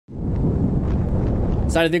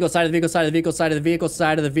Side of the vehicle, side of the vehicle, side of the vehicle, side of the vehicle,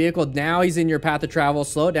 side of the vehicle. Now he's in your path of travel.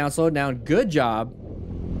 Slow it down, slow it down. Good job.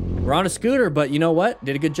 We're on a scooter, but you know what?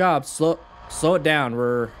 Did a good job. Slow it down.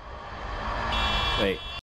 Wait,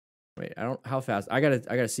 I don't, how fast? I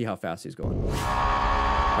gotta see how fast he's going. All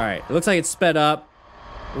right, it looks like it's sped up.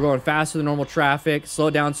 We're going faster than normal traffic. Slow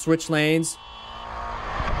it down, switch lanes.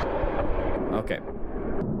 Okay.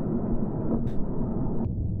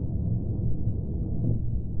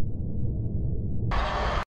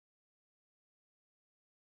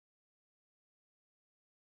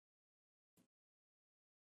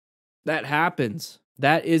 That happens.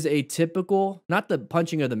 That is a typical, not the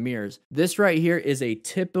punching of the mirrors. This right here is a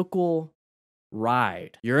typical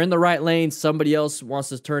ride. You're in the right lane. Somebody else wants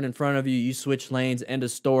to turn in front of you. You switch lanes. End of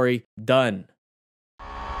story. Done.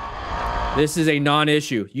 This is a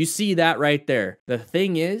non-issue. You see that right there. The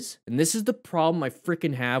thing is, and this is the problem I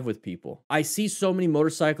freaking have with people. I see so many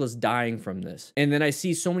motorcyclists dying from this. And then I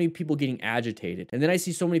see so many people getting agitated. And then I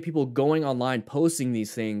see so many people going online posting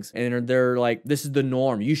these things. And they're like, this is the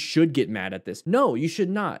norm. You should get mad at this. No, you should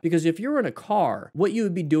not. Because if you're in a car, what you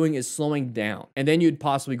would be doing is slowing down. And then you'd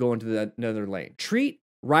possibly go into another lane. Treat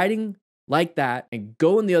riding like that and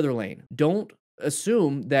go in the other lane. Don't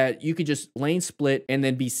assume that you could just lane split and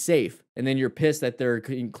then be safe, and then you're pissed that they're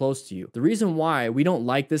getting close to you. The reason why we don't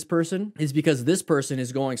like this person is because this person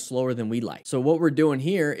is going slower than we like. So what we're doing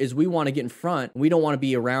here is we want to get in front. We don't want to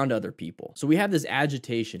be around other people. So we have this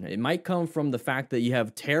agitation. It might come from the fact that you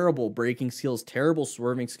have terrible braking skills, terrible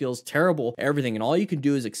swerving skills, terrible everything, and all you can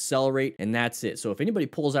do is accelerate, and that's it. So if anybody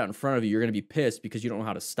pulls out in front of you, you're going to be pissed because you don't know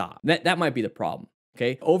how to stop. That might be the problem.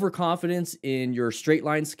 Okay, overconfidence in your straight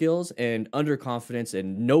line skills and underconfidence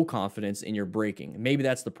and no confidence in your braking. Maybe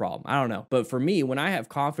that's the problem. I don't know. But for me, when I have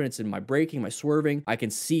confidence in my braking, my swerving, I can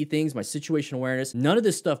see things, my situational awareness, none of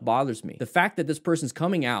this stuff bothers me. The fact that this person's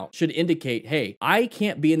coming out should indicate, hey, I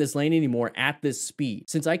can't be in this lane anymore at this speed.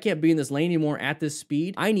 Since I can't be in this lane anymore at this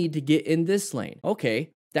speed, I need to get in this lane.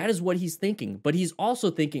 Okay. That is what he's thinking, but he's also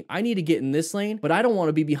thinking, I need to get in this lane, but I don't want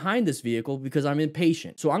to be behind this vehicle because I'm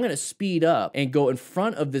impatient. So I'm going to speed up and go in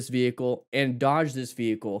front of this vehicle and dodge this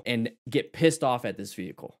vehicle and get pissed off at this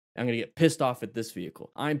vehicle. I'm going to get pissed off at this vehicle.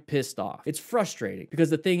 I'm pissed off. It's frustrating because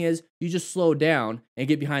the thing is, you just slow down and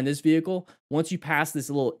get behind this vehicle. Once you pass this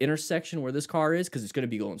little intersection where this car is, because it's going to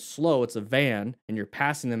be going slow, it's a van, and you're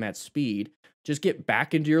passing them at speed, just get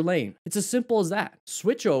back into your lane. It's as simple as that.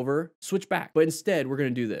 Switch over, switch back. But instead, we're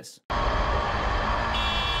going to do this.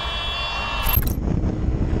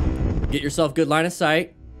 Get yourself good line of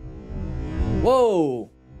sight.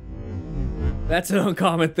 Whoa. That's an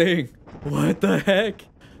uncommon thing. What the heck?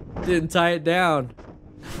 Didn't tie it down.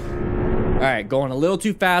 All right, going a little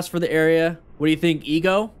too fast for the area. What do you think,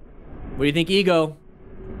 ego? What do you think, ego?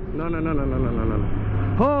 No.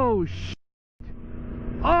 Oh, shit.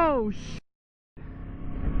 Oh, shit.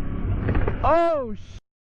 Oh, shit.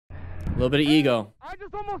 A little bit of ego. I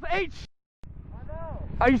just almost ate shit. I know.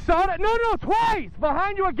 You saw that? No, twice.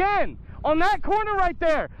 Behind you again. On that corner right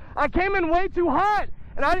there. I came in way too hot,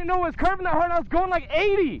 and I didn't know it was curving that hard. I was going like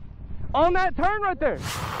 80 on that turn right there.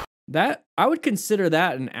 That, I would consider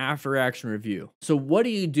that an after action review. So what do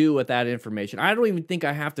you do with that information? I don't even think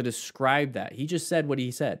I have to describe that. He just said what he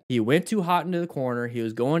said. He went too hot into the corner. He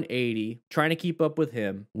was going 80, trying to keep up with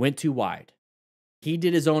him, went too wide. He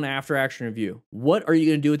did his own after action review. What are you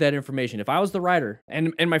going to do with that information? If I was the rider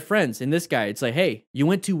and my friends and this guy, it's like, hey, you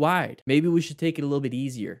went too wide. Maybe we should take it a little bit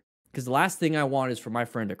easier. Because the last thing I want is for my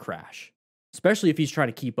friend to crash, especially if he's trying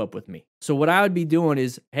to keep up with me. So what I would be doing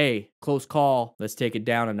is, hey, close call, let's take it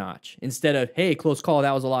down a notch. Instead of, hey, close call,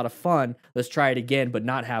 that was a lot of fun, let's try it again, but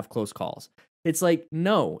not have close calls. It's like,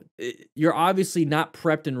 no, you're obviously not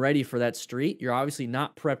prepped and ready for that street. You're obviously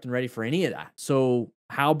not prepped and ready for any of that. So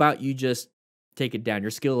how about you just take it down?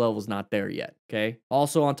 Your skill level's not there yet, okay?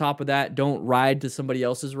 Also, on top of that, don't ride to somebody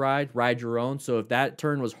else's ride your own. So if that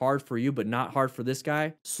turn was hard for you, but not hard for this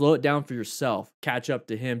guy, slow it down for yourself. Catch up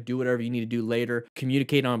to him, do whatever you need to do later.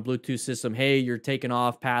 Communicate on a Bluetooth system. Hey, you're taking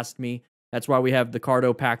off past me. That's why we have the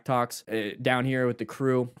Cardo Pack Talks down here with the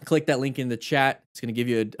crew. Click that link in the chat. It's gonna give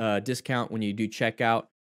you a discount when you do checkout.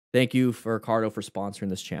 Thank you for Cardo for sponsoring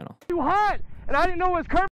this channel. Too hot, and I didn't know it was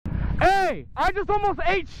curving. Hey, I just almost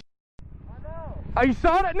ate shit. You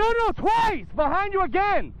saw that? No, twice. Behind you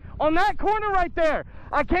again. On that corner right there.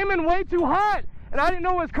 I came in way too hot, and I didn't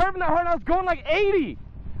know it was curving that hard. I was going like 80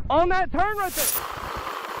 on that turn right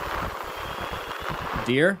there.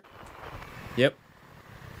 Deer? Yep.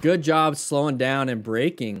 Good job slowing down and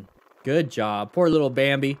braking. Good job. Poor little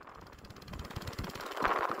Bambi.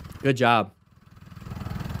 Good job.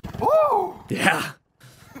 Woo! Yeah.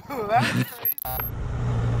 That's crazy.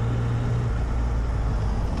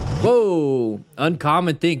 Whoa,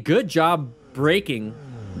 uncommon thing. Good job breaking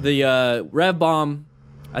the rev bomb.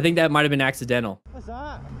 I think that might have been accidental. What's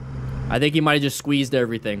that? I think he might have just squeezed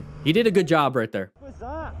everything. He did a good job right there. What's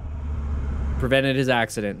that? Prevented his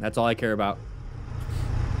accident. That's all I care about.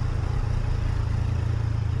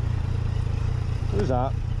 Who's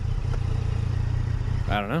that?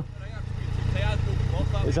 I don't know.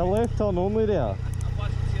 Is a left turn only there?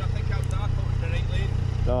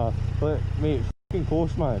 No, but mate, f***ing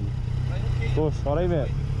close, man. Close, alright, mate.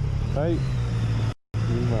 Right.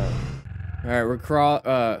 Alright, we're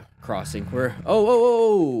crossing. We're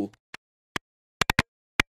oh.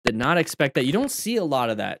 Did not expect that. You don't see a lot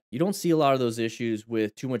of that. You don't see a lot of those issues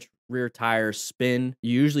with too much rear tire spin.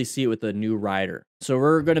 You usually see it with a new rider. So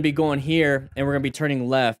we're going to be going here and we're going to be turning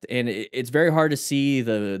left, and it's very hard to see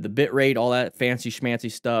the bit rate, all that fancy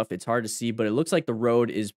schmancy stuff. It's hard to see, but it looks like the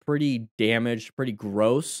road is pretty damaged, pretty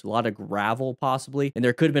gross, a lot of gravel possibly, and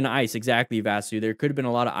there could have been ice. Exactly, Vasu. There could have been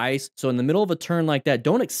a lot of ice. So in the middle of a turn like that,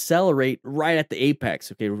 don't accelerate right at the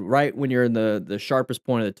apex, okay? Right when you're in the sharpest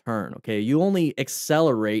point of the turn, okay? You only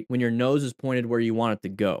accelerate when your nose is pointed where you want it to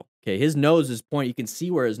go. Okay, his nose is pointed. You can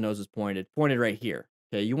see where his nose is pointed right here.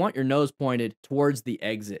 Okay, you want your nose pointed towards the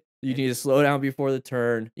exit. You need to slow down before the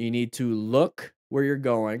turn. You need to look where you're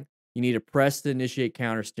going. You need to press to initiate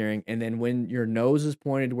counter steering. And then when your nose is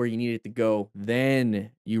pointed where you need it to go,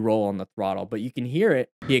 then you roll on the throttle. But you can hear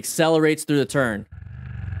it. He accelerates through the turn.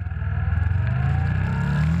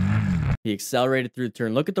 He accelerated through the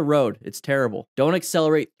turn. Look at the road. It's terrible. Don't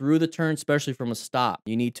accelerate through the turn, especially from a stop.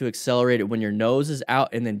 You need to accelerate it when your nose is out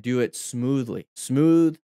and then do it smoothly.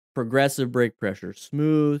 Smooth, progressive brake pressure.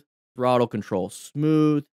 Smooth throttle control.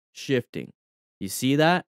 Smooth shifting. You see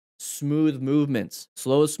that? Smooth movements.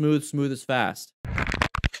 Slow is smooth, smooth is fast.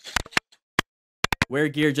 Wear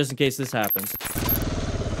gear just in case this happens.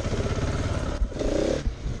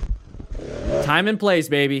 Time and place,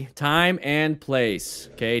 baby. Time and place.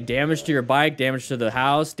 Okay, damage to your bike, damage to the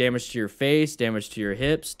house, damage to your face, damage to your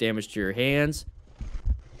hips, damage to your hands.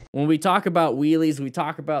 When we talk about wheelies, we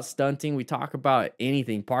talk about stunting, we talk about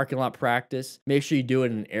anything, parking lot practice. Make sure you do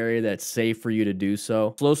it in an area that's safe for you to do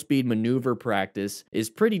so. Slow speed maneuver practice is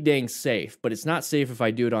pretty dang safe, but it's not safe if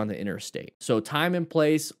I do it on the interstate. So time and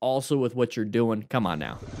place, also with what you're doing. Come on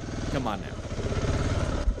now. Come on now.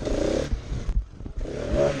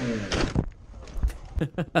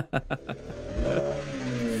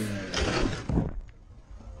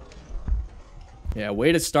 Yeah,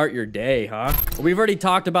 way to start your day, huh? We've already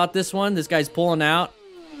talked about this one. This guy's pulling out.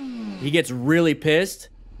 He gets really pissed.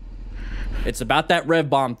 It's about that rev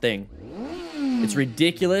bomb thing. It's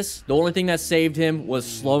ridiculous. The only thing that saved him was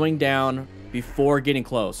slowing down before getting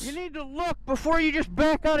close. You need to look before you just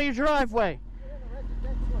back out of your driveway.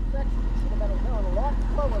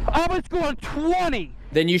 I was going 20.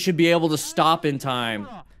 Then you should be able to stop in time.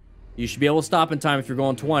 You should be able to stop in time if you're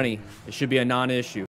going 20. It should be a non-issue.